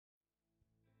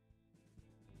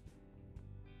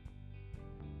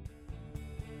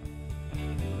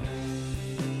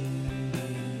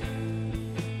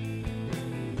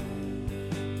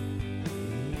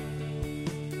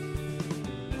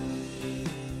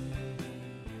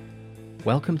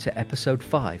Welcome to episode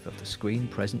 5 of the Screen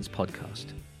Presence podcast.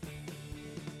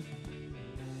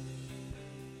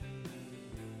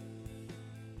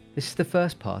 This is the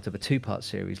first part of a two-part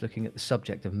series looking at the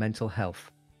subject of mental health.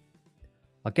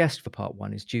 Our guest for part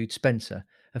 1 is Jude Spencer,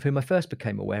 of whom I first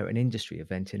became aware at an industry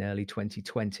event in early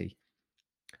 2020.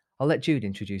 I'll let Jude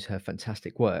introduce her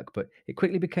fantastic work, but it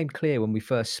quickly became clear when we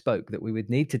first spoke that we would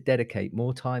need to dedicate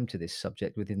more time to this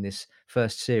subject within this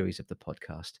first series of the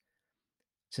podcast.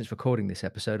 Since recording this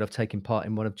episode, I've taken part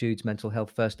in one of Jude's mental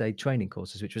health first aid training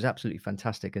courses, which was absolutely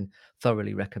fantastic and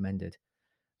thoroughly recommended.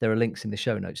 There are links in the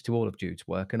show notes to all of Jude's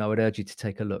work, and I would urge you to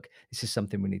take a look. This is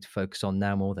something we need to focus on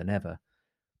now more than ever.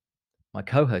 My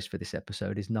co-host for this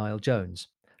episode is Niall Jones.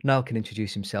 Niall can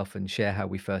introduce himself and share how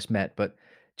we first met, but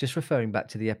just referring back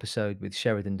to the episode with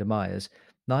Sheridan DeMyers,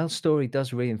 Niall's story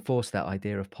does reinforce that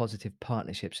idea of positive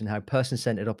partnerships and how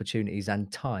person-centered opportunities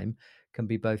and time can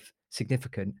be both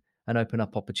significant and open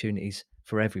up opportunities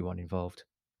for everyone involved.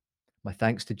 My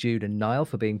thanks to Jude and Niall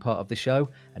for being part of the show,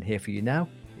 and here for you now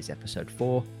is episode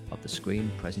 4 of the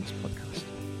Screen Presence podcast.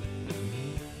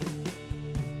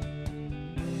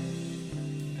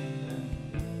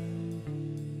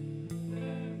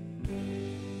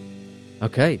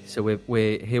 Okay, so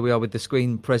we're here. We are with the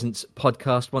Screen Presence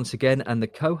podcast once again, and the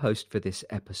co-host for this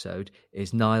episode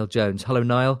is Niall Jones. Hello,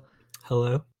 Niall.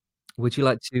 Hello. Would you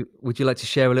like to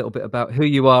share a little bit about who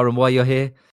you are and why you're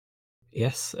here?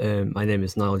 Yes, my name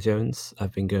is Niall Jones.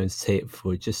 I've been going to TAPE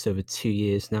for just over 2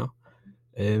 years now.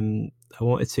 I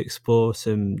wanted to explore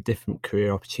some different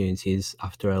career opportunities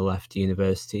after I left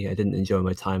university. I didn't enjoy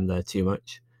my time there too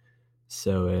much,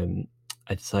 so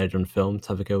I decided on film to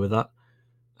have a go with that.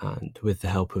 And with the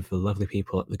help of the lovely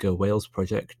people at the Go Wales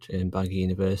project in Bangor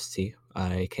University,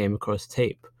 I came across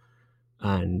TAPE.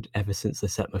 And ever since I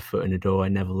set my foot in the door, I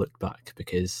never looked back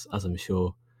because, as I'm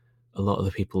sure a lot of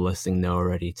the people listening know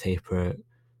already, TAPE are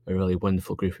a really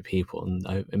wonderful group of people, and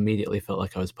I immediately felt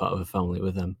like I was part of a family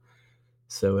with them.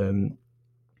 So,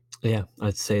 yeah,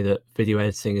 I'd say that video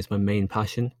editing is my main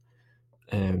passion.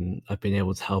 I've been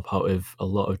able to help out with a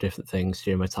lot of different things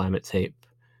during my time at TAPE.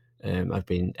 I've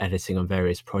been editing on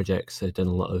various projects. I've done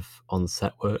a lot of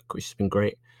on-set work, which has been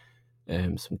great.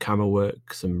 Some camera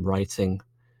work, some writing,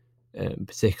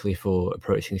 particularly for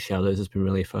Approaching Shadows has been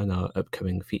really fun, our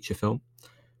upcoming feature film.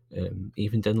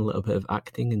 Even done a little bit of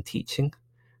acting and teaching,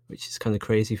 which is kind of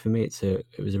crazy for me. It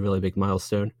was a really big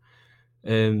milestone.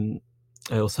 I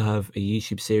also have a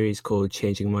YouTube series called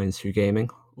Changing Minds Through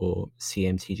Gaming, or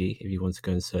CMTG, if you want to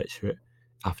go and search for it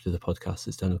after the podcast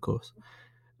is done, of course.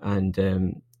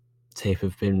 And TAPE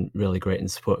have been really great in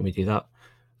supporting me do that,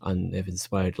 and they've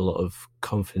inspired a lot of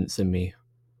confidence in me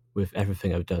with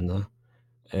everything I've done there.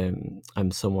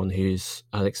 I'm someone who's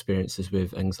had experiences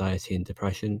with anxiety and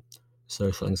depression,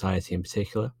 social anxiety in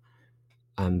particular.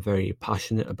 I'm very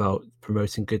passionate about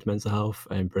promoting good mental health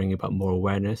and bringing about more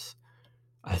awareness.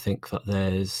 I think that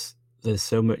there's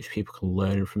so much people can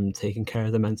learn from taking care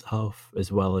of their mental health,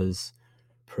 as well as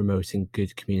promoting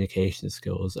good communication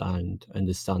skills and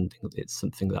understanding that it's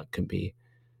something that can be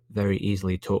very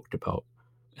easily talked about.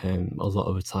 A lot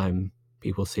of the time,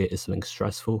 people see it as something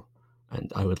stressful,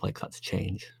 and I would like that to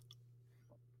change.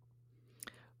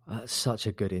 That's such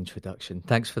a good introduction.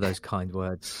 Thanks for those kind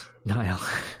words, Niall.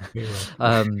 You're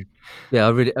welcome. Yeah, I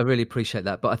really appreciate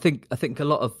that. But I think a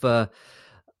lot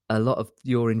of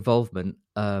your involvement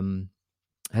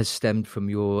has stemmed from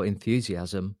your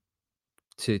enthusiasm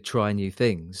to try new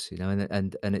things, you know,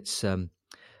 and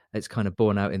it's kind of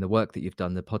borne out in the work that you've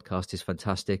done. The podcast is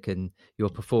fantastic, and your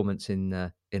performance in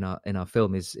our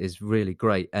film is really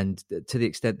great. And to the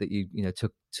extent that you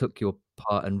took your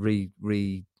part and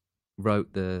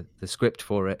rewrote the script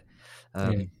for it, Yeah.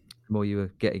 the more you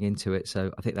were getting into it.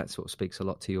 So I think that sort of speaks a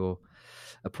lot to your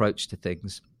approach to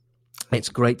things. It's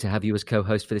great to have you as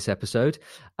co-host for this episode,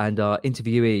 and our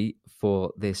interviewee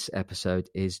for this episode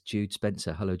is Jude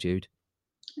Spencer. Hello, Jude.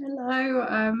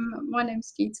 Hello, my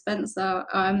name's Jude Spencer.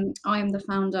 I am the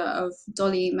founder of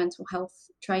Dolly Mental Health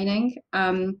Training,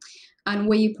 and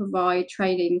we provide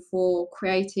training for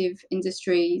creative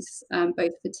industries,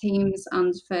 both for teams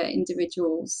and for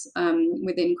individuals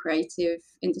within creative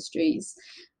industries.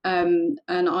 And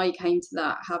I came to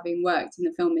that having worked in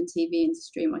the film and TV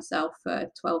industry myself for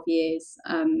 12 years.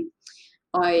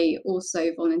 I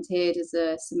also volunteered as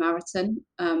a Samaritan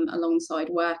alongside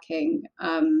working.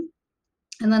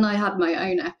 And then I had my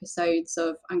own episodes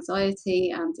of anxiety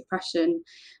and depression,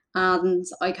 and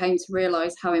I came to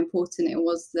realise how important it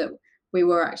was that we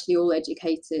were actually all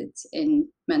educated in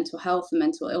mental health and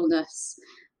mental illness,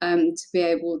 to be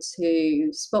able to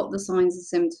spot the signs and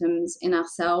symptoms in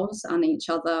ourselves and each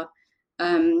other,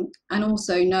 and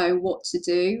also know what to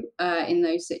do in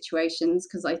those situations,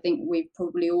 because I think we've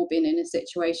probably all been in a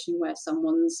situation where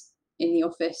someone's in the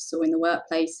office or in the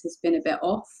workplace has been a bit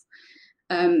off.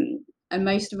 And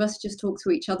most of us just talk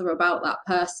to each other about that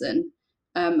person,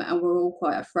 and we're all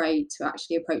quite afraid to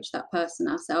actually approach that person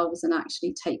ourselves and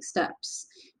actually take steps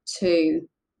to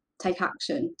take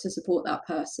action to support that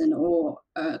person or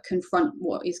confront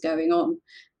what is going on.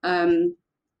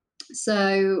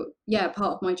 So yeah,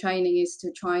 part of my training is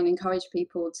to try and encourage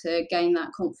people to gain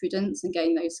that confidence and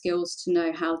gain those skills to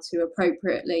know how to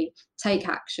appropriately take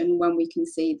action when we can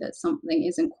see that something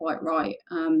isn't quite right.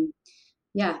 And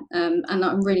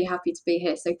I'm really happy to be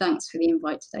here. So thanks for the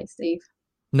invite today, Steve.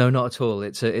 No, not at all.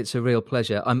 It's a real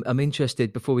pleasure. I'm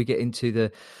interested, before we get into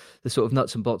the sort of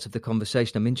nuts and bolts of the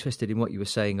conversation, I'm interested in what you were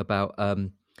saying about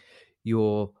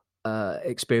your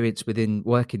experience within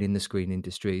working in the screen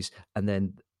industries, and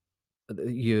then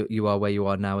you are where you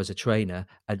are now as a trainer,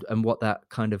 and what that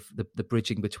kind of the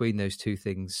bridging between those two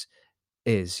things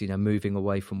is, moving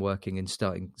away from working and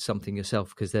starting something yourself,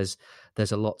 because there's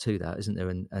a lot to that, isn't there,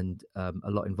 and a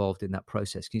lot involved in that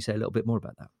process. Can you say a little bit more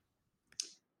about that?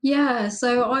 Yeah,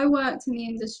 so I worked in the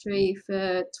industry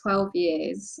for 12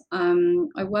 years.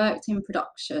 I worked in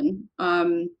production,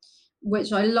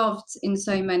 which I loved in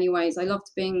so many ways. I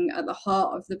loved being at the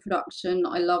heart of the production.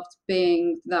 I loved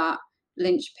being that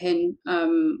linchpin,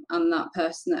 and that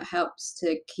person that helps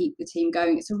to keep the team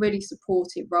going. It's a really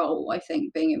supportive role, I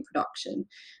think, being in production.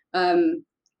 And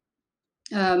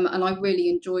I really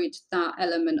enjoyed that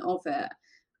element of it.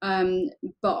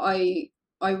 But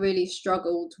I really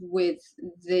struggled with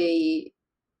the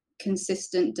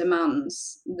consistent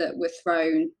demands that were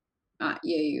thrown at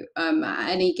you at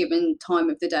any given time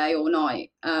of the day or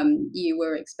night. You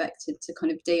were expected to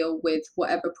kind of deal with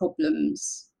whatever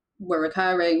problems were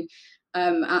occurring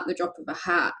at the drop of a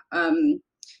hat.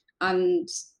 And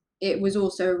it was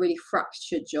also a really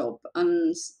fractured job,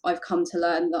 and I've come to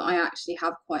learn that I actually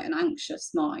have quite an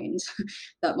anxious mind,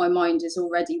 that my mind is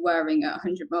already whirring at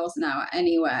 100 miles an hour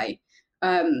anyway.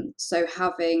 So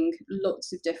having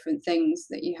lots of different things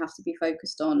that you have to be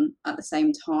focused on at the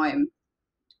same time,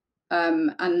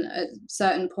 and at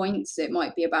certain points it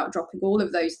might be about dropping all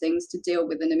of those things to deal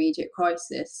with an immediate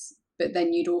crisis, but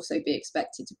then you'd also be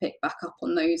expected to pick back up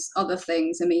on those other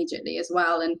things immediately as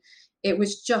well. And it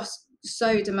was just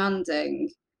so demanding,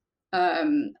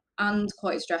 and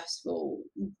quite stressful,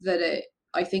 that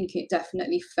I think it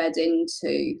definitely fed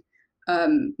into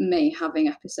me having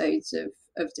episodes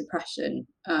of depression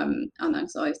and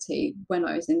anxiety when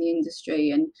I was in the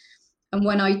industry. And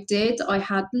when I did, I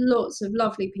had lots of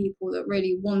lovely people that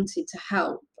really wanted to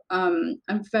help, and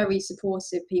very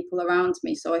supportive people around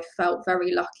me. So I felt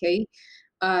very lucky.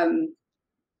 But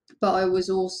I was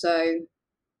also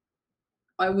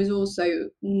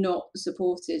not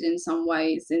supported in some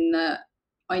ways, in that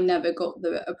I never got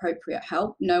the appropriate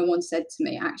help. No one said to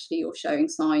me, actually, you're showing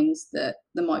signs that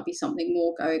there might be something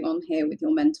more going on here with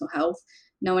your mental health.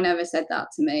 No one ever said that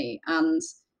to me. And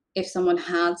if someone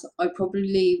had, I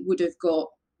probably would have got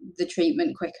the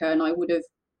treatment quicker, and I would have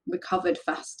recovered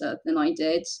faster than I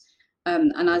did.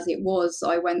 And as it was,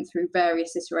 I went through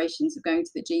various iterations of going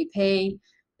to the GP,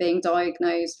 being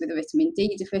diagnosed with a vitamin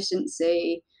D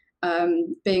deficiency,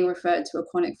 being referred to a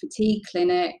chronic fatigue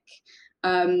clinic.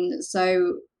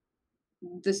 So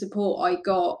the support I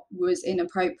got was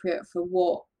inappropriate for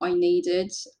what I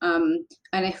needed. And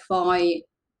if I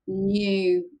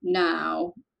knew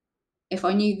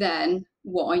then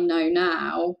what I know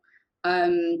now,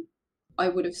 I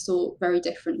would have sought very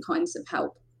different kinds of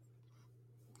help.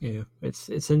 Yeah,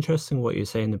 it's interesting what you're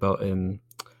saying about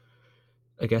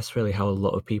I guess really how a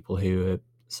lot of people who are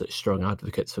such strong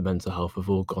advocates for mental health have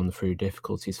all gone through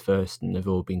difficulties first, and they've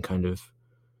all been kind of,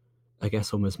 I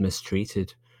guess, almost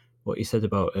mistreated. What you said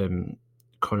about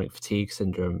chronic fatigue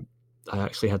syndrome, I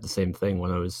actually had the same thing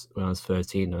when I was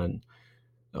 13, and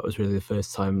that was really the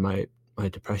first time my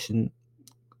depression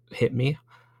hit me,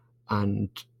 and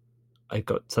I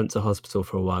got sent to hospital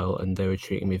for a while, and they were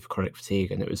treating me for chronic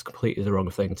fatigue, and it was completely the wrong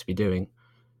thing to be doing.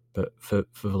 But for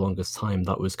the longest time,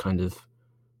 that was kind of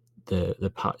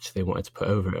the patch they wanted to put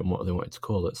over it and what they wanted to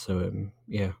call it. So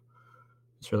yeah,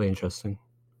 it's really interesting.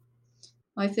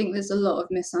 I think there's a lot of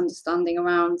misunderstanding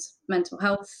around mental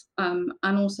health, and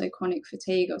also chronic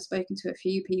fatigue. I've spoken to a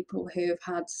few people who have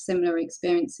had similar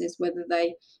experiences, whether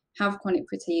they have chronic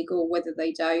fatigue or whether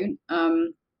they don't.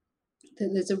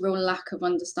 That there's a real lack of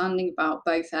understanding about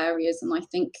both areas, and I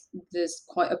think there's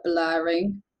quite a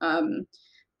blurring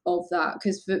of that,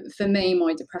 because for me,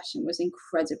 my depression was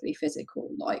incredibly physical.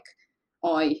 Like,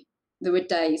 there were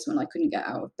days when I couldn't get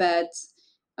out of bed.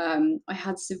 I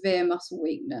had severe muscle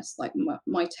weakness. Like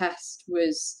my test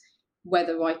was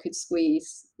whether I could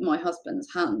squeeze my husband's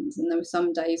hands, and there were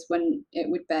some days when it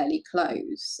would barely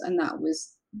close, and that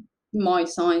was my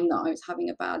sign that I was having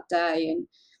a bad day.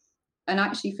 And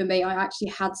actually, for me, I actually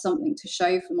had something to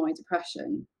show for my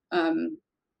depression.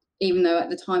 Even though at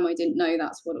the time I didn't know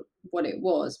that's what it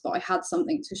was, but I had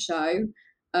something to show.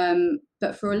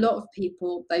 But for a lot of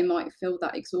people, they might feel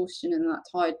that exhaustion and that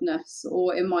tiredness,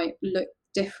 or it might look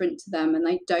different to them, and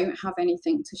they don't have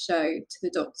anything to show to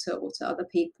the doctor or to other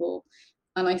people.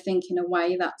 And I think in a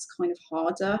way that's kind of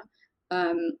harder.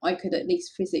 I could at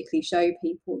least physically show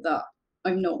people that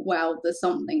I'm not well, there's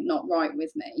something not right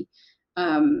with me.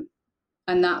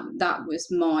 And that was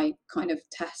my kind of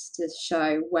test to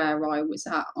show where I was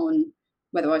at on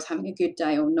whether I was having a good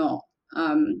day or not.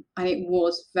 And it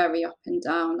was very up and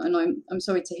down. And I'm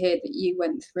sorry to hear that you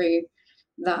went through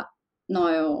that,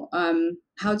 Niall.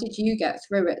 How did you get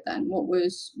through it then? What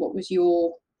was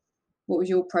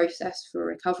your process for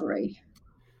recovery?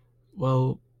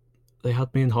 Well, they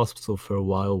had me in hospital for a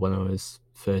while when I was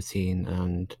 13,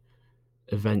 and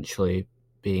eventually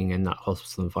being in that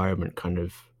hospital environment kind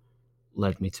of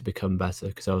led me to become better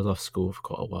because I was off school for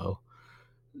quite a while.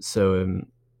 So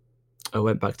I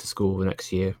went back to school the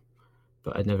next year,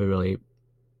 but I never really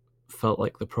felt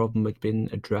like the problem had been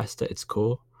addressed at its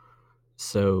core.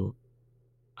 So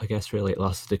I guess really it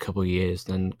lasted a couple of years.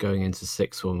 Then going into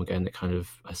sixth form again,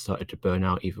 I started to burn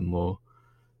out even more.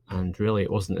 And really,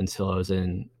 it wasn't until I was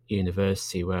in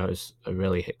university where I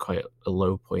really hit quite a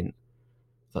low point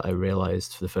that I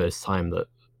realized for the first time that,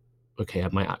 okay, I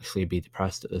might actually be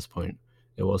depressed at this point.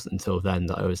 It wasn't until then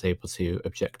that I was able to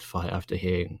objectify after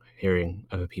hearing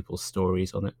other people's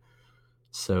stories on it.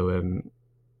 So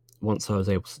once I was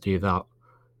able to do that,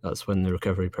 that's when the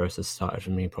recovery process started for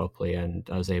me properly, and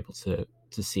I was able to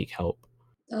seek help.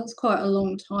 That's quite a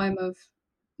long time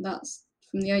that's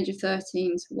from the age of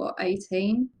 13 to what,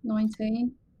 18,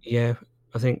 19? Yeah,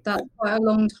 I think That's quite a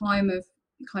long time of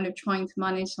kind of trying to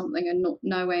manage something and not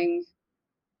knowing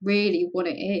really what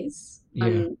it is. Yeah.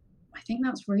 And I think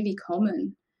that's really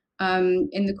common.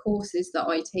 In the courses that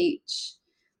I teach,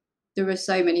 there are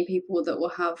so many people that will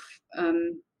have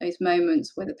those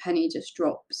moments where the penny just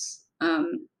drops,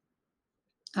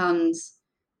 and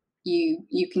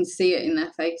you can see it in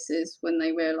their faces when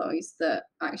they realise that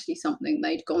actually something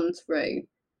they'd gone through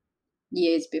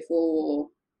years before,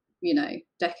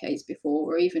 decades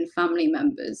before, or even family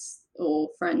members or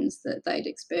friends that they'd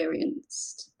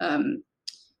experienced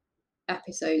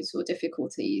episodes or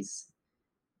difficulties.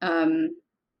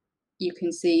 You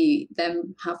can see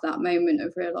them have that moment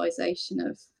of realization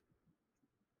of,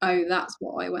 oh, that's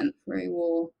what I went through,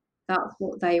 or that's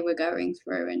what they were going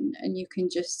through, and you can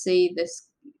just see this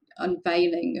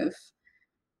unveiling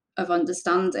of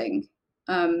understanding.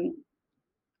 And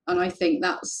I think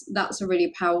that's a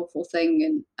really powerful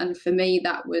thing. And for me,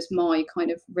 that was my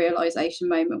kind of realization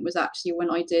moment, was actually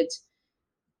when I did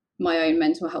my own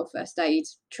mental health first aid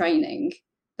training.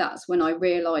 That's when I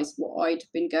realized what I'd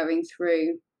been going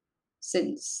through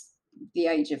since the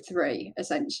age of 3,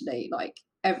 essentially. Like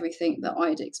everything that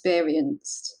I'd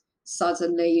experienced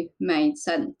suddenly made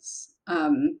sense.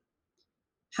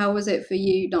 How was it for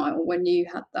you, Niall, when you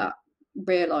had that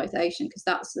realization? Because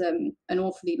that's an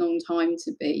awfully long time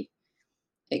to be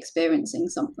experiencing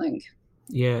something.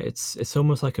 Yeah, it's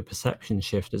almost like a perception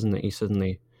shift, isn't it? You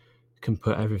suddenly can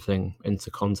put everything into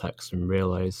context and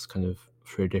realize kind of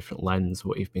through a different lens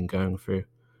what you've been going through.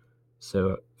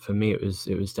 So for me, it was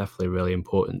definitely really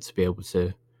important to be able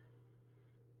to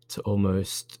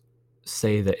almost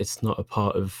say that it's not a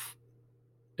part of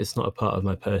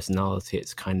my personality.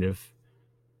 It's kind of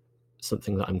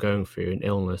something that I'm going through, an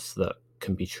illness that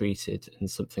can be treated, and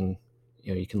something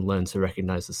you can learn to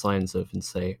recognize the signs of, and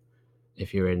say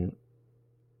if you're in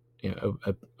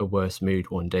a worse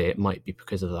mood one day, it might be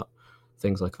because of that,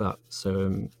 things like that.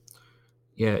 So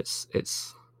yeah, it's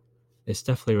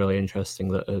definitely really interesting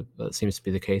that that seems to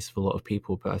be the case for a lot of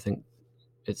people, but I think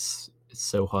it's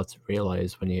so hard to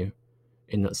realize when you're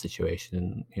in that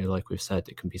situation, and like we've said,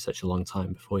 it can be such a long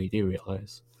time before you do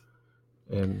realize.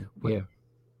 Yeah.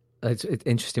 It's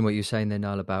interesting what you're saying there,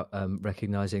 Niall, about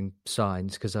recognizing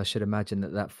signs, because I should imagine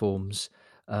that forms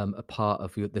a part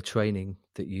of the training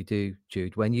that you do,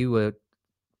 Jude. When you were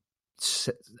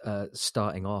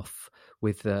starting off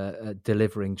with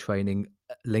delivering training,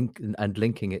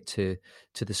 linking it to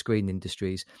the screen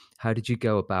industries, how did you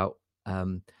go about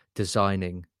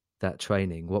designing that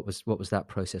training? What was that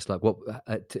process like? What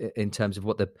in terms of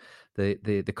what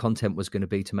the content was going to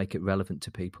be to make it relevant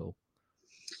to people?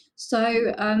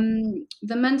 So,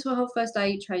 the mental health first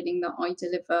aid training that I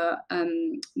deliver,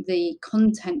 the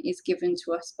content is given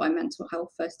to us by Mental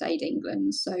Health First Aid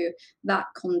England. So that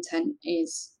content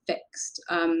is fixed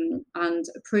and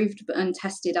approved and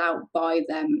tested out by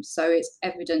them. So it's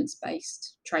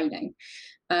evidence-based training.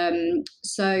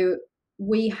 So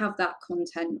we have that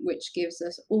content which gives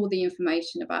us all the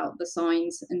information about the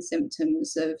signs and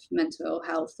symptoms of mental ill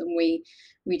health, and we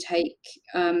take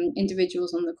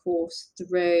individuals on the course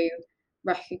through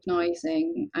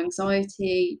recognizing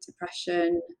anxiety,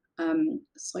 depression,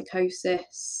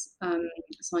 psychosis,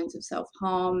 signs of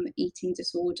self-harm, eating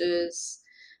disorders,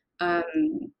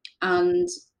 and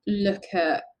look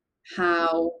at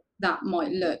how that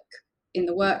might look in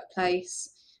the workplace.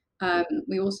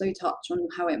 We also touch on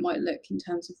how it might look in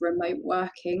terms of remote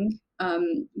working,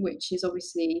 which is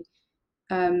obviously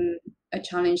a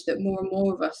challenge that more and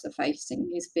more of us are facing,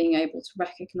 is being able to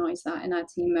recognise that in our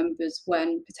team members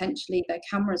when potentially their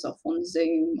camera's off on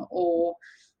Zoom, or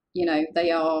they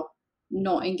are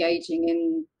not engaging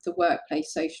in the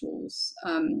workplace socials.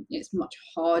 It's much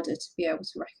harder to be able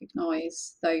to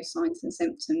recognise those signs and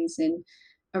symptoms in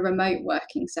a remote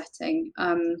working setting.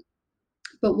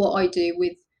 But what I do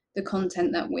with the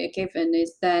content that we're given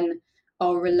is then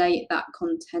I'll relate that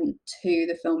content to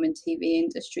the film and TV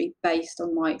industry based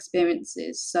on my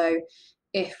experiences. So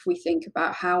if we think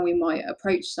about how we might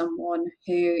approach someone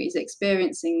who is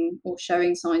experiencing or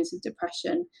showing signs of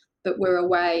depression, but we're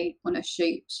away on a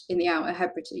shoot in the Outer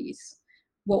Hebrides,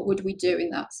 what would we do in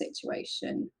that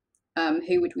situation?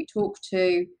 Who would we talk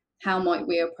to? How might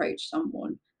we approach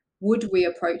someone? Would we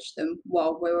approach them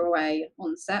while we're away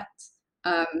on set,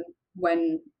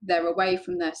 when they're away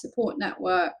from their support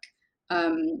network,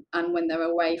 and when they're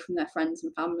away from their friends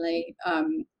and family,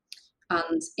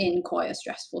 and in quite a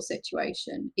stressful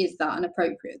situation? Is that an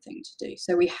appropriate thing to do?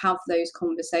 So we have those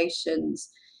conversations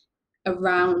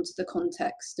around the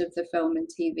context of the film and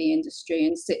TV industry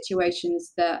and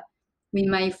situations that we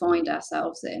may find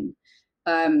ourselves in.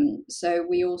 So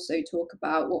we also talk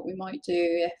about what we might do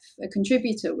if a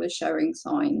contributor was showing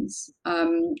signs,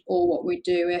 or what we'd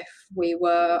do if we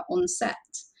were on set.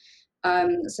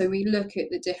 So we look at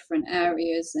the different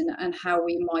areas and how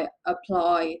we might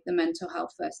apply the mental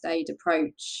health first aid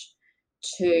approach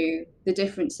to the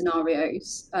different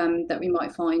scenarios that we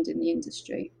might find in the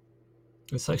industry.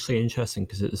 It's actually interesting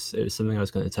because it was something I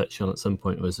was going to touch on at some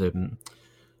point. Was a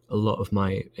lot of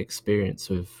my experience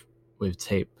with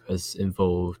TAPE has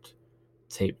involved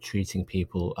TAPE treating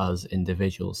people as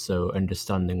individuals, so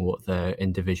understanding what their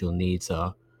individual needs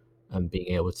are and being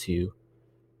able to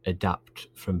adapt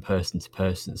from person to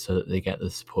person so that they get the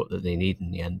support that they need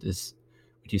in the end.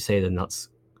 Would you say then that's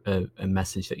a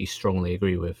message that you strongly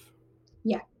agree with?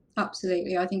 Yeah,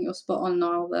 absolutely. I think you're spot on,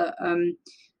 Niall, that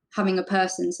having a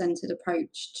person-centered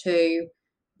approach to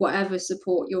whatever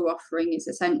support you're offering is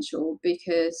essential,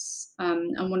 because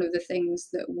and one of the things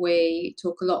that we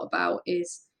talk a lot about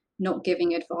is not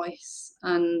giving advice.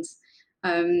 And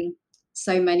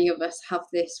so many of us have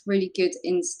this really good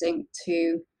instinct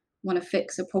to want to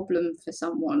fix a problem for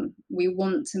someone. We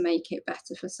want to make it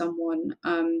better for someone.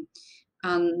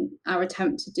 And our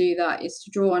attempt to do that is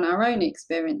to draw on our own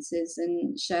experiences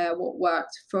and share what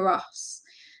worked for us.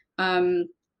 And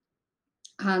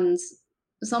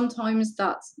sometimes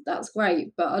that's great,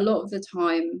 but a lot of the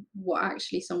time what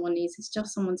actually someone needs is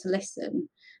just someone to listen,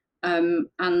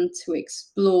 and to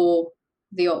explore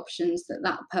the options that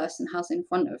that person has in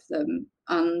front of them,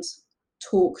 and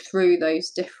talk through those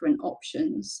different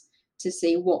options to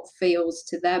see what feels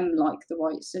to them like the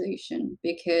right solution.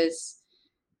 Because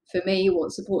for me,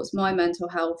 what supports my mental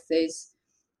health is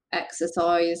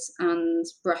exercise and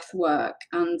breath work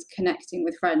and connecting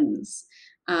with friends,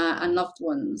 and loved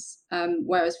ones.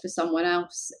 Whereas for someone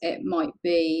else, it might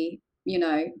be,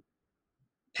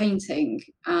 painting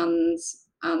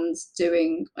and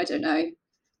doing, I don't know,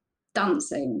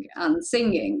 dancing and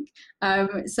singing.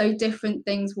 So different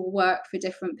things will work for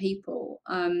different people,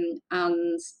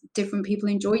 and different people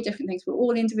enjoy different things. We're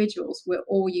all individuals. We're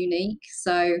all unique.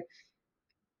 So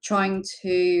trying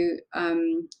to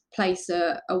place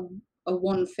a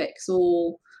one fix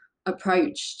all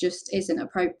approach just isn't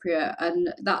appropriate.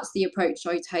 And that's the approach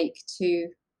I take to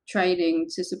training,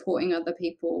 to supporting other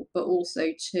people, but also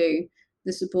to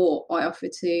the support I offer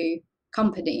to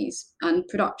companies and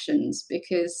productions,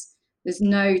 because there's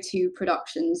no two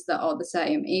productions that are the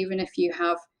same. Even if you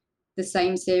have the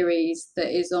same series that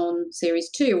is on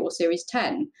series 2 or series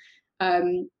 10,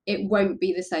 it won't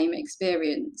be the same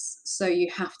experience. So you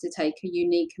have to take a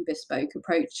unique and bespoke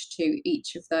approach to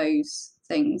each of those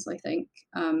things, I think.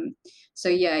 So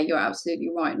yeah, you're absolutely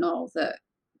right, Noel, that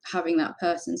having that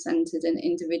person-centered and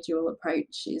individual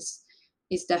approach is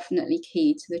definitely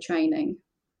key to the training.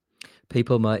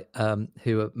 People might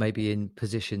who are maybe in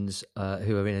positions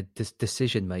who are in a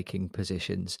decision making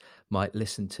positions might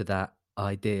listen to that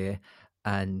idea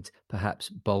and perhaps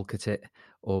balk at it,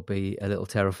 or be a little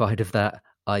terrified of that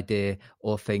idea,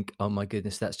 or think, oh my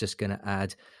goodness, that's just going to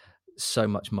add so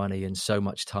much money and so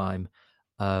much time.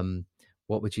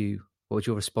 What would your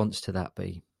response to that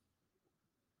be?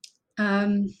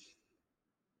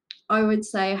 I would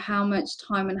say, how much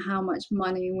time and how much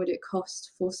money would it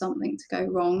cost for something to go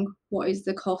wrong? What is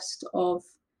the cost of,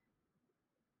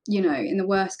 in the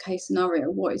worst case scenario,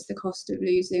 what is the cost of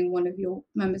losing one of your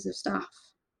members of staff?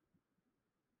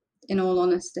 In all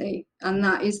honesty, and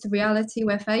that is the reality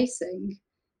we're facing,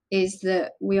 is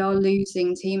that we are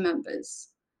losing team members.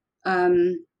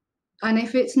 And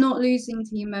if it's not losing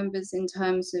team members in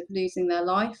terms of losing their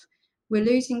life, we're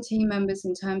losing team members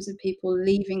in terms of people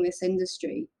leaving this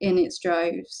industry in its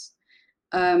droves.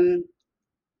 And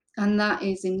that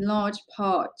is in large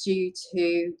part due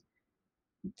to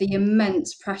the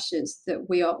immense pressures that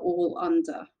we are all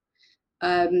under.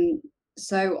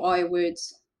 So I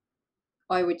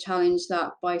would challenge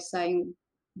that by saying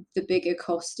the bigger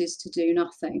cost is to do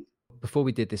nothing. Before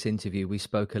we did this interview, we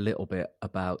spoke a little bit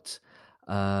about,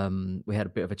 we had a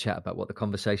bit of a chat about what the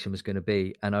conversation was going to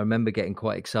be. And I remember getting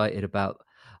quite excited about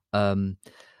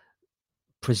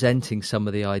presenting some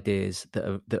of the ideas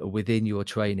that are within your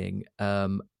training.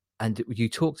 And you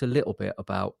talked a little bit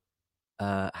about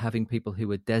having people who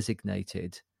were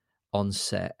designated on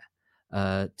set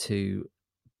to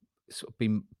sort of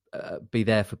be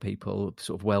there for people,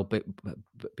 sort of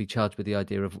be charged with the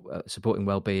idea of supporting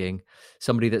well-being,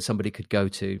 somebody that somebody could go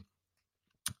to.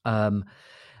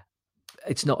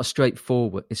 It's not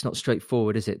straightforward,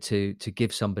 is it, to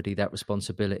give somebody that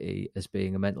responsibility as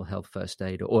being a mental health first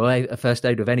aider, or a first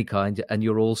aider of any kind, and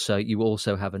you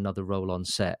also have another role on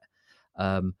set.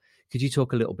 Could you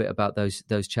talk a little bit about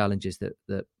those challenges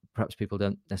that perhaps people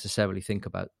don't necessarily think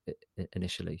about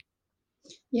initially?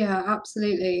 Yeah,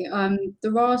 absolutely.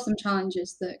 There are some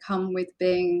challenges that come with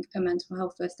being a mental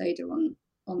health first aider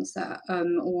on set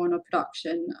or on a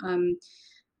production.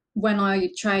 When I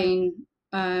train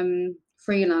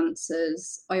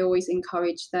freelancers, I always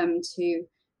encourage them to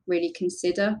really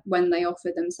consider when they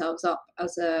offer themselves up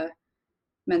as a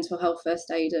mental health first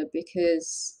aider,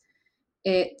 because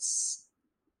it's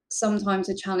sometimes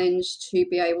a challenge to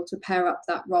be able to pair up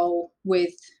that role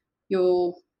with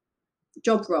your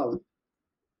job role,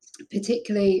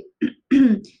 particularly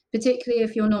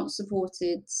if you're not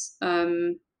supported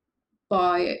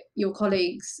by your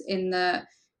colleagues, in that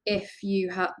if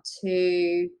you had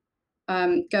to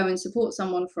go and support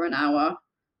someone for an hour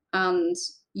and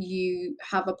you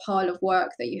have a pile of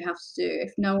work that you have to do,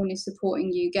 if no one is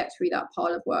supporting you get through that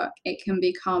pile of work, it can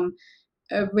become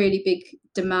a really big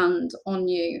demand on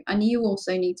you. And you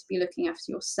also need to be looking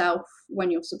after yourself when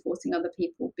you're supporting other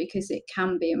people, because it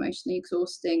can be emotionally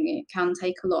exhausting. It can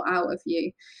take a lot out of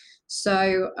you.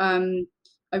 So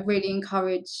I really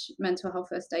encourage mental health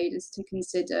first aiders to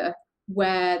consider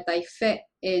where they fit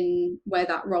in, where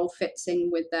that role fits in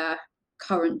with their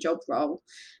current job role.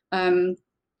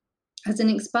 As an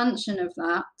expansion of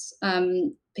that,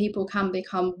 people can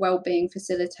become wellbeing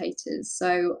facilitators.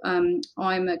 So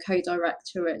I'm a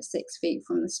co-director at 6 Feet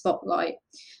from the Spotlight,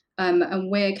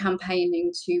 and we're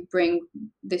campaigning to bring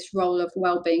this role of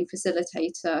wellbeing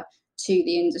facilitator to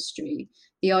the industry.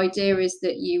 The idea is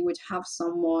that you would have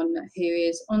someone who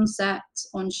is on set,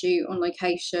 on shoot, on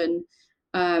location,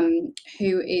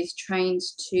 who is trained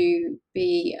to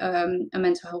be a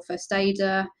mental health first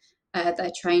aider.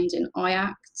 They're trained in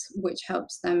IACT, which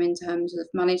helps them in terms of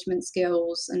management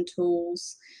skills and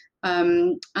tools.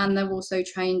 And they're also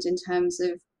trained in terms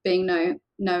of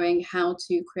knowing how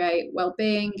to create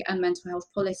wellbeing and mental health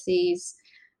policies,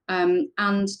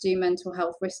 and do mental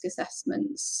health risk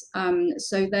assessments.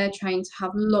 So they're trained to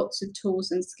have lots of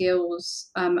tools and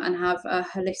skills, and have a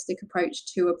holistic approach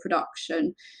to a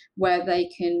production, where they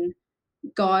can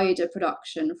guide a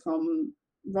production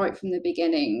right from the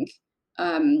beginning,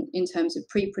 in terms of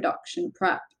pre-production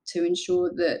prep, to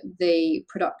ensure that the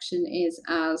production is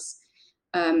as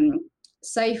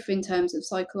safe in terms of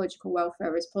psychological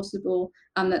welfare as possible,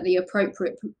 and that the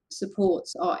appropriate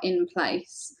supports are in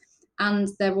place. And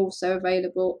they're also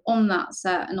available on that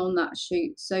set and on that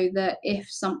shoot, so that if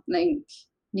something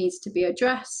needs to be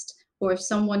addressed, or if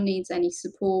someone needs any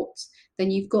support, then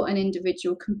you've got an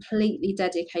individual completely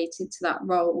dedicated to that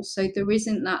role. So there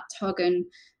isn't that tug and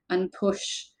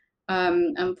push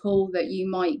and pull that you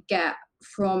might get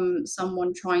from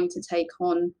someone trying to take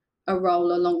on a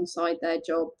role alongside their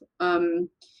job.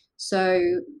 So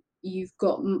you've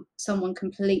got someone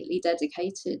completely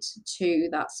dedicated to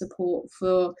that support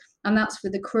and that's for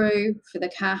the crew, for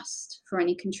the cast, for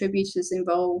any contributors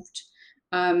involved.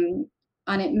 And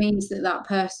it means that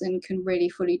person can really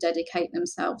fully dedicate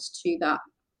themselves to that.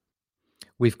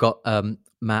 We've got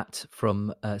Matt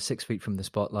from 6 Feet from the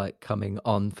Spotlight coming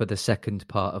on for the second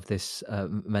part of this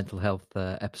mental health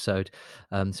episode.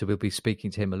 So we'll be speaking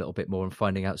to him a little bit more and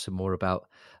finding out some more about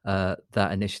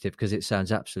that initiative, because it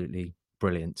sounds absolutely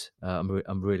brilliant.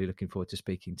 I'm really looking forward to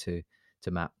speaking to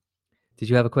Matt. Did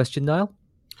you have a question, Niall?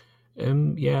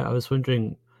 Yeah, I was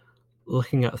wondering,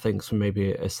 looking at things from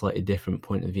maybe a slightly different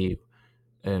point of view,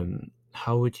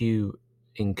 how would you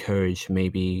encourage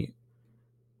maybe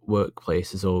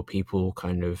workplaces or people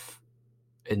kind of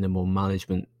in the more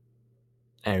management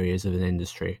areas of an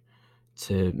industry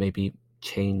to maybe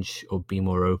change or be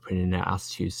more open in their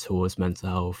attitudes towards mental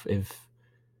health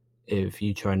if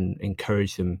you try and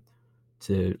encourage them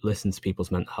to listen to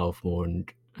people's mental health more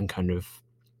and kind of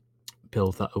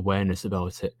build that awareness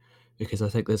about it? Because I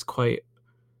think there's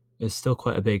still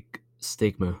quite a big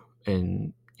stigma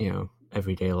in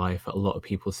everyday life. A lot of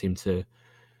people seem to,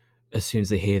 as soon as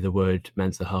they hear the word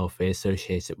mental health, they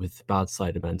associate it with the bad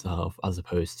side of mental health as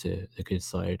opposed to the good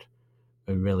side.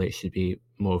 And really, it should be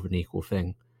more of an equal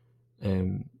thing.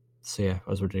 So yeah, I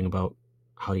was wondering about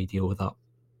how you deal with that.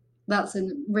 That's a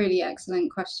really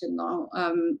excellent question, Niall.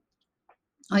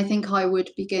 I think I would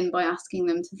begin by asking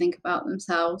them to think about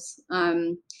themselves,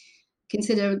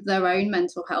 consider their own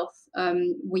mental health.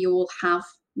 We all have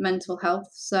mental health,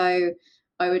 so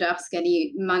I would ask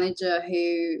any manager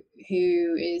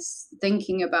who is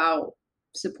thinking about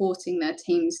supporting their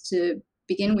teams to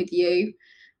begin with you,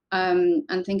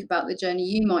 and think about the journey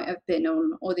you might have been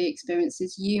on, or the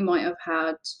experiences you might have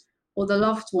had, or the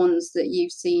loved ones that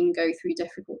you've seen go through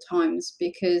difficult times,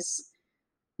 because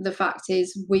the fact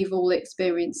is we've all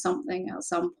experienced something at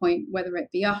some point, whether it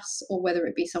be us or whether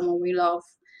it be someone we love.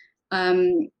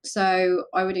 So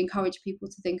I would encourage people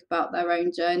to think about their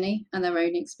own journey and their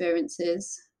own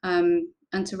experiences, and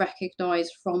to recognise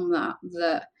from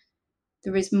that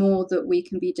there is more that we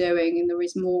can be doing, and there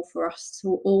is more for us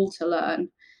all to learn.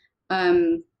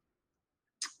 And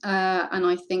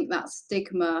I think that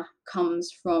stigma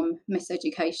comes from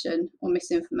miseducation or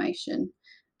misinformation.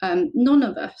 None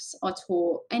of us are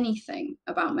taught anything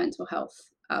about mental health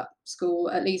at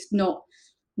school, at least not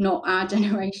our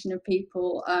generation of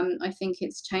people. I think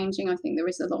it's changing. I think there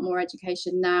is a lot more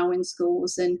education now in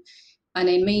schools and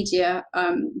in media,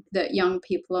 that young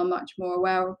people are much more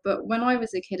aware of. But when I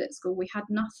was a kid at school, we had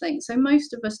nothing. So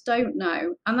most of us don't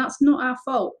know, and that's not our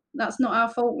fault. That's not our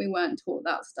fault we weren't taught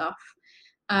that stuff.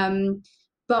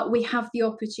 But we have the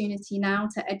opportunity now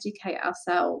to educate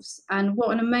ourselves, and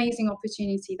what an amazing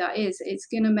opportunity that is. It's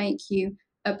going to make you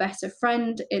a better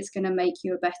friend, it's going to make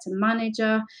you a better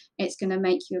manager, it's going to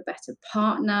make you a better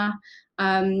partner.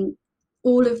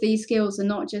 All of these skills are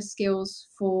not just skills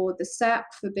for the set,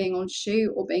 for being on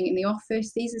shoot or being in the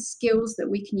office. These are skills that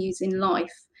we can use in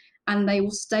life, and they will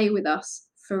stay with us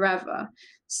forever.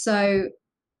 So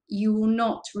you will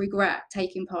not regret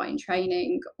taking part in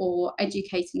training or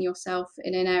educating yourself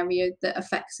in an area that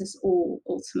affects us all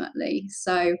ultimately.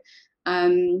 So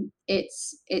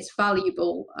it's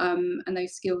valuable, and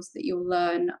those skills that you'll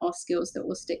learn are skills that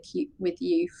will stick with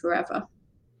you forever.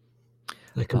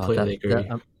 I completely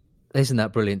agree. Isn't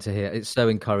that brilliant to hear? It's so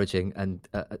encouraging, and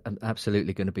I'm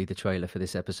absolutely going to be the trailer for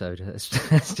this episode. It's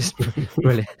just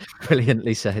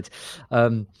brilliantly said.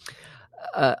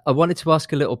 I wanted to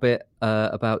ask a little bit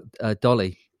about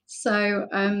Dolly. So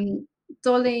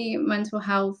Dolly Mental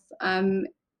Health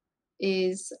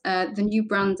is the new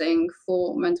branding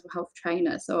for Mental Health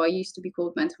Trainer. So I used to be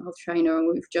called Mental Health Trainer, and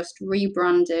we've just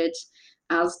rebranded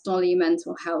as Dolly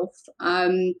Mental Health.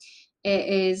 It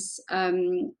is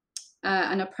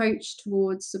an approach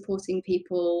towards supporting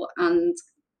people and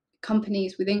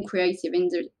companies within creative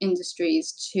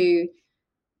industries to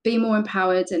be more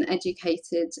empowered and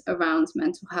educated around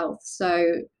mental health.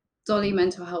 So Dolly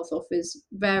Mental Health offers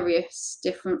various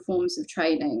different forms of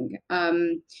training.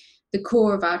 The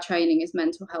core of our training is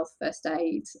mental health first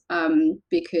aid,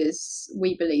 because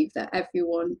we believe that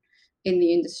everyone in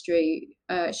the industry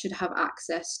should have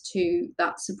access to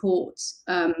that support,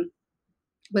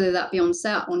 whether that be on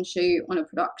set, on shoot, on a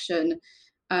production,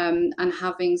 and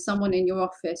having someone in your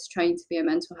office trained to be a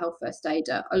mental health first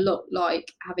aider, a lot like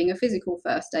having a physical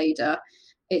first aider.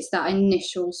 It's that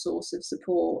initial source of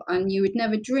support, and you would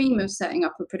never dream of setting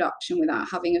up a production without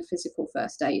having a physical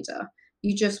first aider.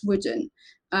 You just wouldn't.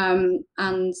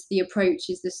 And the approach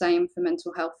is the same for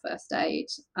mental health first aid.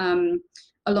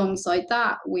 Alongside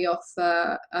that, we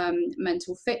offer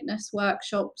mental fitness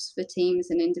workshops for teams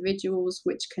and individuals,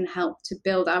 which can help to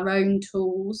build our own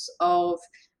tools of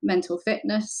mental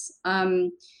fitness.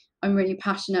 I'm really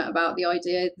passionate about the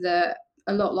idea that,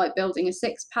 a lot like building a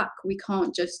six pack, we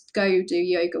can't just go do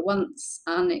yoga once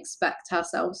and expect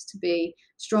ourselves to be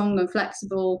strong and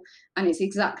flexible. And it's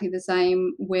exactly the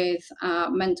same with our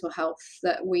mental health,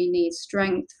 that we need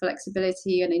strength,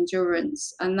 flexibility, and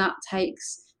endurance. And that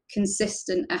takes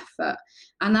consistent effort.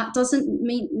 And that doesn't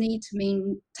need to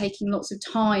mean taking lots of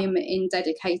time in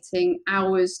dedicating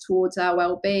hours towards our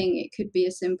well-being. It could be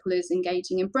as simple as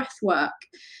engaging in breath work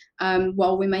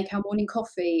while we make our morning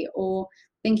coffee, or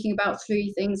thinking about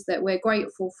 3 things that we're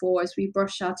grateful for as we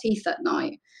brush our teeth at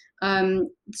night.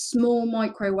 Small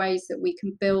micro ways that we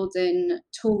can build in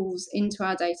tools into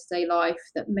our day-to-day life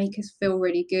that make us feel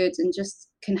really good and just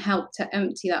can help to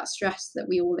empty that stress that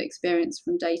we all experience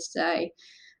from day to day.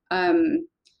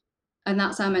 And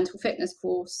that's our mental fitness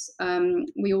course.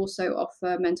 We also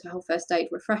offer mental health first aid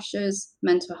refreshers,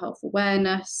 mental health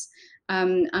awareness,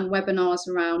 and webinars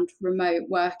around remote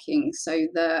working, so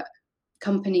that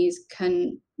companies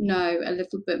can know a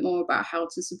little bit more about how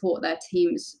to support their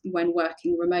teams when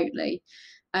working remotely.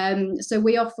 So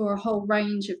we offer a whole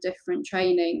range of different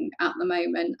training at the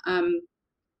moment,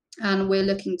 and we're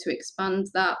looking to expand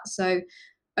that. So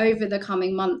over the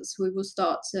coming months, we will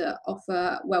start to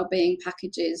offer wellbeing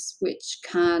packages which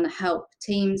can help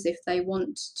teams if they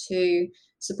want to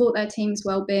support their team's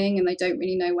wellbeing and they don't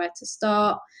really know where to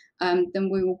start. Then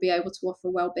we will be able to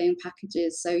offer wellbeing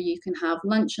packages. So you can have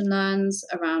lunch and learns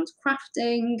around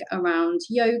crafting, around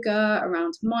yoga,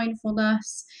 around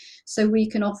mindfulness. So we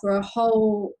can offer a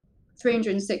whole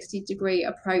 360-degree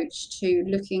approach to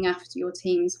looking after your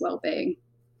team's wellbeing.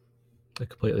 I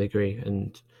completely agree.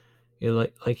 And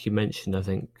like you mentioned, I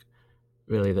think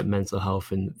really that mental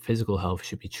health and physical health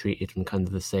should be treated on kind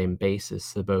of the same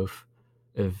basis. They're both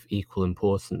of equal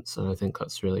importance, and I think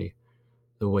that's really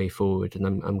the way forward. And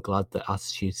I'm glad that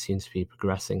attitude seems to be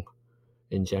progressing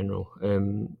in general.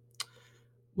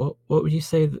 What would you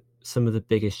say that some of the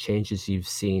biggest changes you've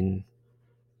seen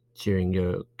during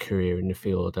your career in the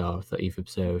field are, that you've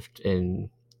observed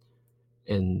in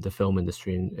the film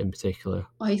industry in particular?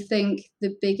 I think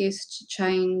the biggest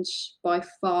change by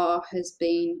far has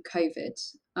been COVID.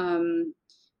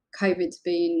 COVID's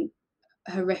been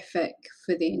horrific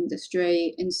for the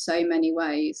industry in so many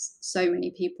ways. So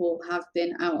many people have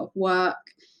been out of work,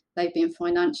 they've been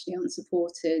financially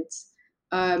unsupported,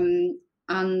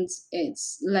 and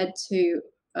it's led to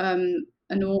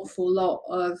an awful lot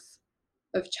of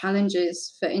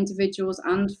challenges for individuals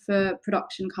and for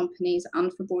production companies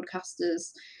and for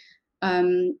broadcasters.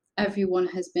 Everyone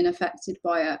has been affected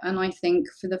by it, and I think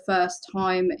for the first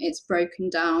time it's broken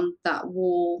down that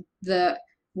wall that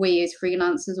we as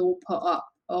freelancers all put up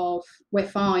of, we're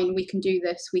fine, we can do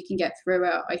this, we can get through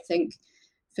it. I think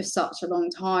for such a long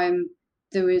time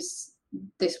there was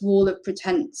this wall of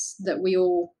pretense that we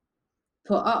all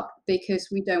put up because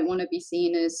we don't want to be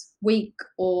seen as weak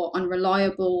or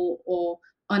unreliable or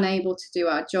unable to do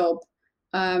our job.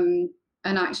 And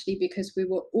actually, because we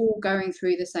were all going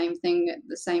through the same thing at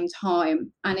the same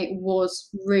time, and it was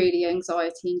really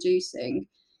anxiety inducing,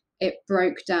 it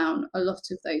broke down a lot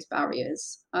of those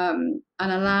barriers, and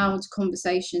allowed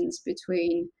conversations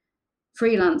between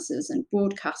freelancers and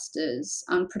broadcasters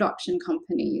and production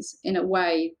companies in a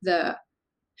way that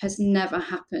has never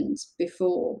happened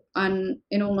before, and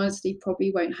in all honesty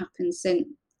probably won't happen since.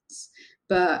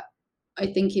 But I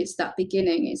think it's that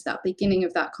beginning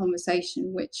of that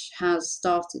conversation which has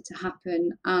started to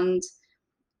happen. And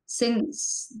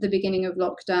since the beginning of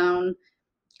lockdown,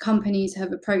 companies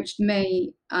have approached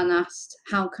me and asked,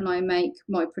 how can I make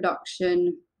my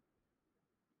production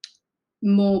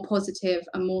more positive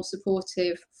and more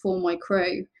supportive for my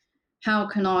crew? How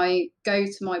can I go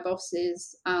to my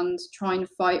bosses and try and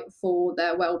fight for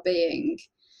their well-being?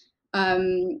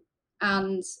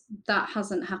 And that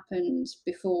hasn't happened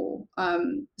before.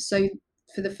 So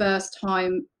for the first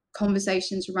time,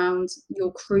 conversations around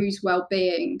your crew's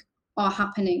well-being are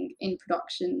happening in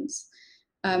productions,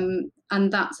 and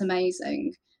that's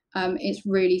amazing. It's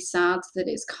really sad that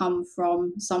it's come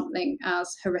from something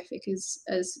as horrific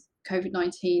as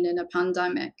COVID-19 and a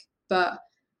pandemic, but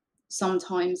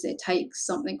sometimes it takes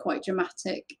something quite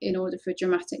dramatic in order for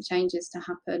dramatic changes to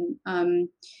happen.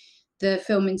 The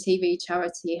Film and TV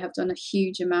charity have done a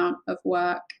huge amount of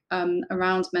work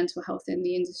around mental health in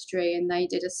the industry, and they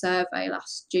did a survey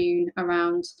last June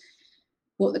around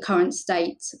what the current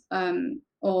state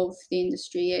of the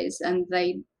industry is, and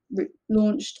they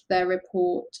launched their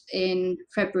report in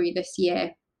February this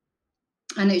year.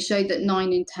 And it showed that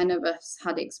 9 in 10 of us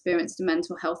had experienced a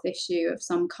mental health issue of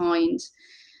some kind.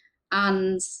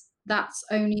 And that's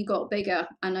only got bigger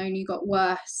and only got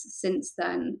worse since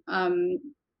then.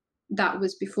 That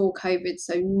was before COVID,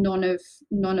 so none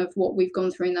of what we've gone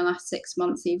through in the last 6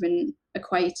 months even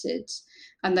equated.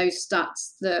 And those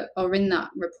stats that are in that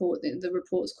report, the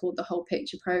report's called the Whole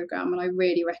Picture Programme, and I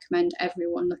really recommend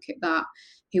everyone look at that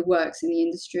who works in the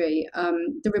industry.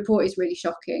 The report is really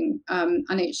shocking,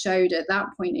 and it showed at that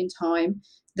point in time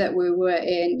that we were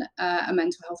in a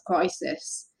mental health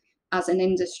crisis as an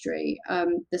industry.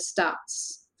 The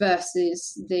stats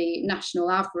versus the national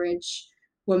average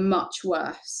were much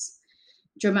worse,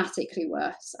 dramatically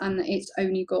worse, and it's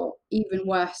only got even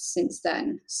worse since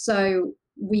then. So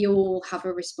we all have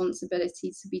a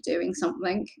responsibility to be doing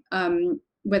something,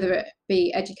 whether it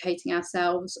be educating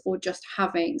ourselves or just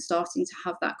starting to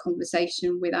have that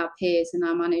conversation with our peers and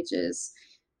our managers,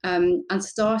 and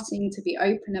starting to be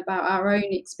open about our own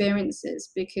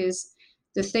experiences. Because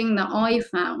the thing that I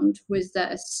found was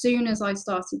that as soon as I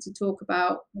started to talk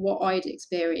about what I'd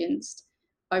experienced,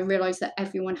 I realized that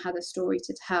everyone had a story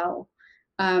to tell.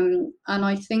 And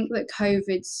I think that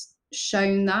COVID's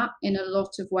shown that in a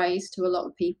lot of ways to a lot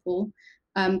of people,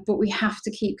 but we have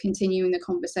to keep continuing the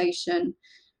conversation.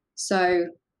 So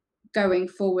going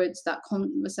forwards, that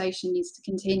conversation needs to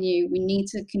continue. We need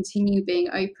to continue being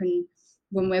open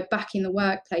when we're back in the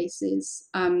workplaces,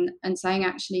 and saying,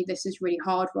 actually, this is really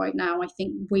hard right now. I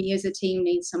think we as a team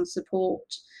need some support.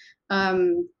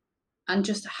 And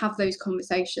just have those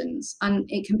conversations. And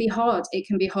it can be hard. It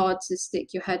can be hard to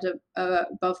stick your head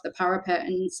above the parapet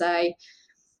and say,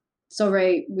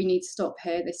 sorry, we need to stop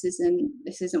here. This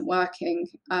isn't working.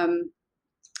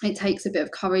 It takes a bit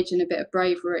of courage and a bit of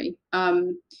bravery.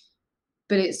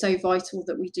 But it's so vital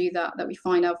that we do that we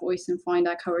find our voice and find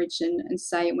our courage and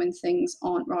say it when things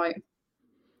aren't right.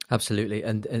 Absolutely.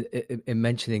 And in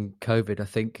mentioning COVID, I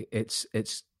think it's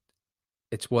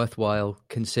worthwhile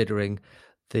considering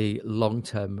the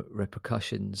long-term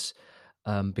repercussions,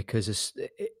 because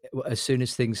as soon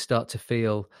as things start to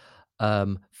feel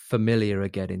familiar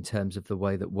again in terms of the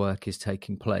way that work is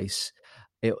taking place,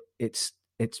 it's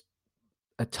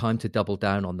a time to double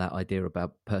down on that idea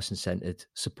about person-centered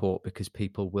support, because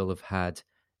people will have had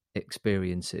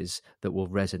experiences that will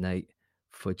resonate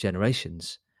for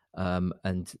generations,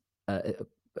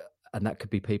 and that could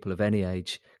be people of any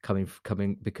age coming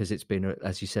because it's been,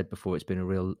 as you said before, it's been a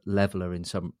real leveler in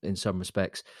some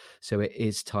respects. So it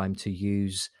is time to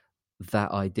use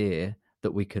that idea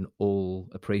that we can all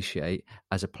appreciate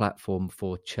as a platform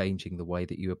for changing the way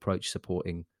that you approach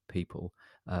supporting people.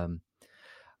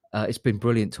 It's been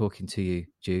brilliant talking to you,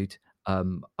 Jude.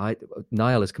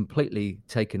 Niall has completely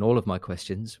taken all of my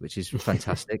questions, which is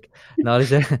fantastic. Niall,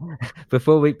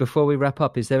 before we wrap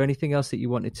up, is there anything else that you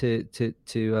wanted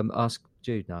to ask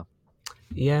Jude now?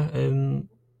 Yeah,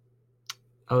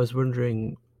 I was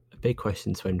wondering, a big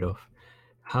question to end off.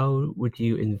 How would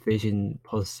you envision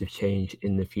positive change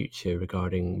in the future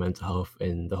regarding mental health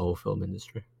in the whole film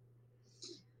industry?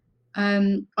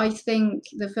 I think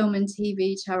the Film and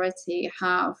TV Charity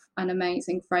have an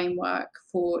amazing framework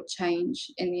for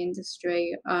change in the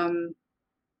industry, and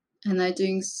they're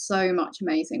doing so much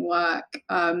amazing work.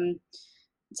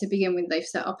 To begin with, they've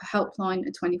set up a helpline,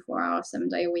 a 24-hour,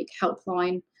 7-day-a-week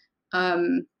helpline,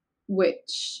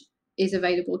 which is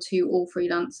available to all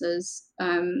freelancers.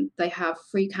 They have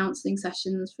free counselling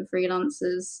sessions for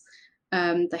freelancers.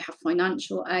 They have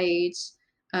financial aid.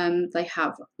 They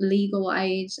have legal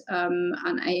aid,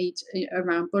 and aid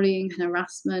around bullying and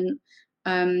harassment.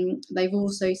 They've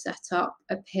also set up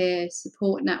a peer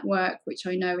support network, which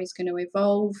I know is going to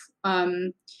evolve,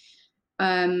 and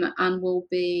will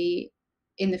be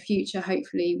in the future,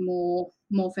 hopefully more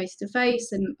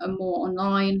face-to-face and more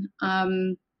online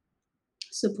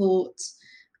support.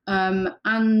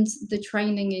 And the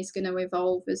training is going to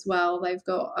evolve as well. They've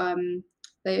got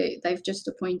they've just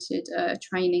appointed a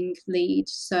training lead,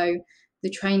 so the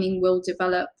training will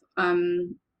develop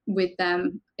with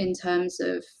them in terms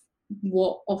of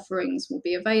what offerings will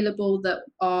be available that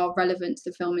are relevant to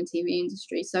the film and TV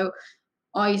industry. So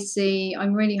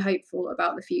I'm really hopeful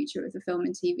about the future of the film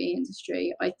and TV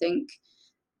industry. I think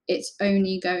it's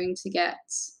only going to get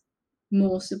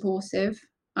more supportive,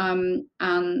 and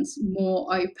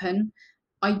more open.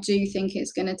 I do think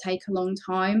it's going to take a long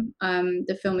time.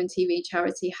 The Film and TV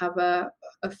Charity have a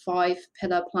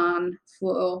 5-pillar plan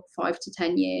for 5 to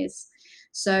 10 years.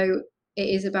 So it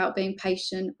is about being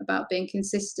patient, about being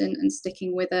consistent and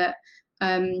sticking with it.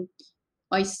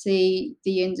 I see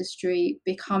the industry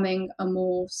becoming a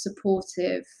more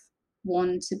supportive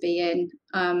one to be in.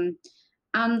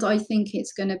 And I think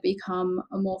it's going to become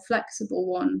a more flexible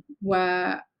one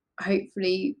where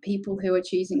hopefully people who are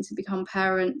choosing to become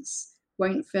parents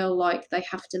won't feel like they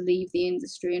have to leave the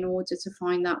industry in order to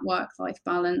find that work-life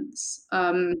balance.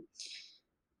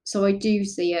 So I do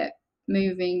see it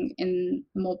moving in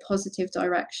a more positive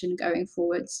direction going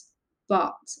forwards,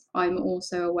 but I'm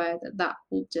also aware that that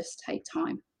will just take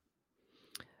time.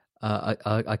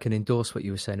 I can endorse what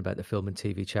you were saying about the film and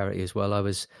TV charity as well. I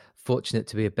was fortunate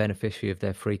to be a beneficiary of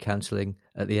their free counselling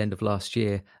at the end of last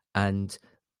year, and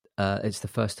it's the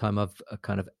first time I've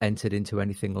kind of entered into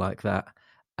anything like that.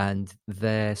 And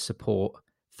their support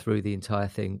through the entire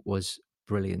thing was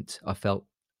brilliant. I felt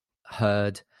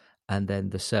heard, and then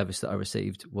the service that I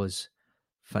received was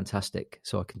fantastic.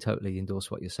 So I can totally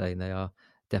endorse what you're saying. They are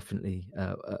definitely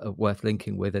worth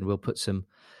linking with, and we'll put some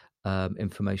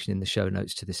information in the show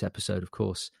notes to this episode, of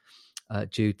course.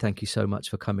 Jude, thank you so much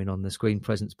for coming on the Screen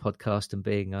Presence podcast and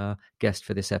being our guest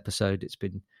for this episode. It's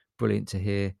been brilliant to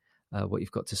hear what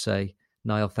you've got to say.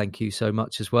 Niall, thank you so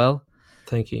much as well.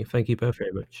 Thank you. Thank you both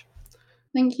very much.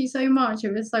 Thank you so much.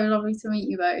 It was so lovely to meet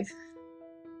you both.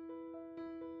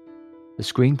 The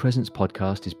Screen Presence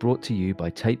podcast is brought to you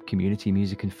by Tape Community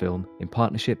Music and Film in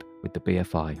partnership with the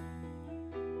BFI.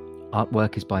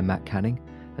 Artwork is by Matt Canning,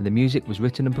 and the music was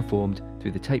written and performed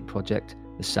through the Tape project,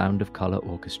 The Sound of Colour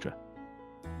Orchestra.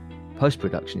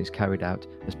 Post-production is carried out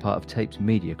as part of Tape's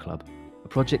Media Club, a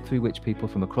project through which people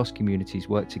from across communities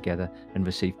work together and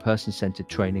receive person-centred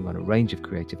training on a range of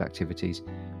creative activities,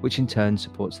 which in turn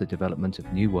supports the development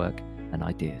of new work and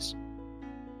ideas.